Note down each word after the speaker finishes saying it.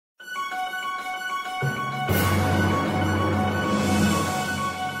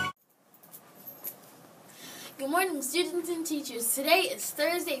morning, students and teachers. Today is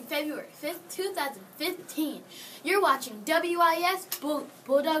Thursday, February 5th, 2015. You're watching Wyes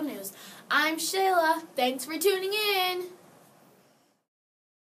Bulldog News. I'm Shayla. Thanks for tuning in.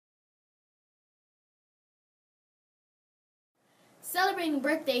 Celebrating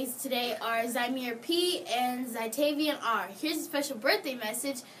birthdays today are Zymir P. and Zytavian R. Here's a special birthday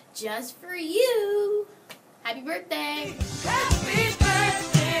message just for you. Happy birthday! Happy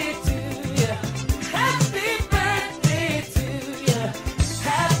birthday to you. Happy birthday to you.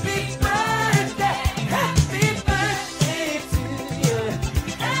 Happy birthday. Happy birthday to you.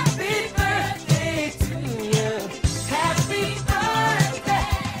 Happy birthday to you. Happy birthday.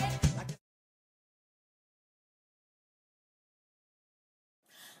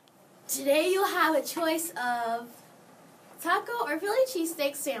 Today you'll have a choice of taco or Philly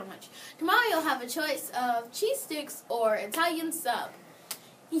cheesesteak sandwich. Tomorrow you'll have a choice of cheese sticks or Italian sub.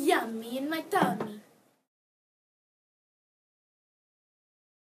 Yummy in my tummy.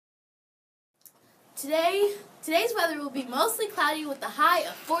 Today's weather will be mostly cloudy with a high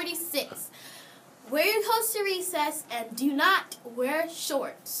of 46. Wear your coats to recess and do not wear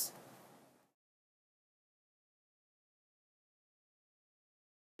shorts.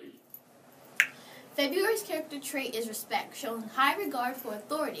 February's character trait is respect, showing high regard for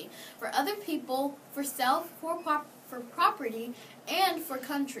authority, for other people, for self, for property, and for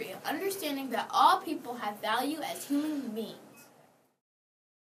country, understanding that all people have value as human beings.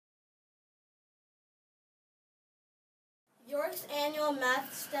 York's annual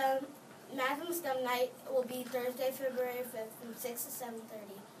Math and STEM night will be Thursday, February 5th from 6 to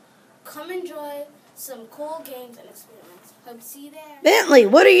 7:30. Come enjoy some cool games and experiments. Hope to see you there. Bentley,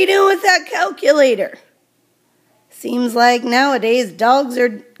 what are you doing with that calculator? Seems like nowadays dogs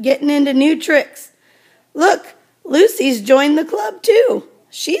are getting into new tricks. Look, Lucy's joined the club too.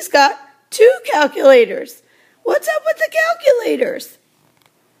 She's got 2 calculators. What's up with the calculators?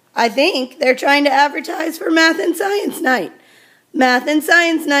 I think they're trying to advertise for Math and Science Night. Math and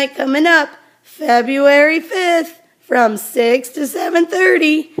Science Night coming up February 5th from 6 to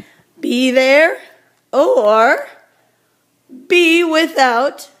 7:30. Be there or be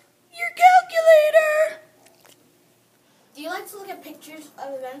without your calculator. Do you like to look at pictures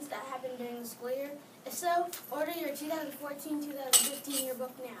of events that happened during the school year? If so, order your 2014-2015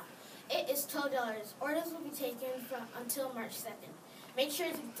 yearbook now. It is $12. Orders will be taken until March 2nd. Make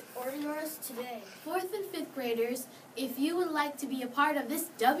sure to order yours today. 4th and 5th graders, if you would like to be a part of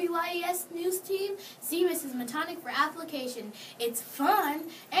this WYES news team, see Mrs. Matonic for application. It's fun,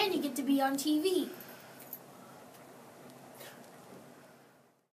 and you get to be on TV.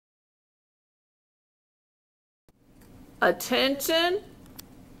 Attention,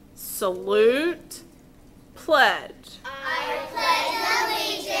 salute, pledge.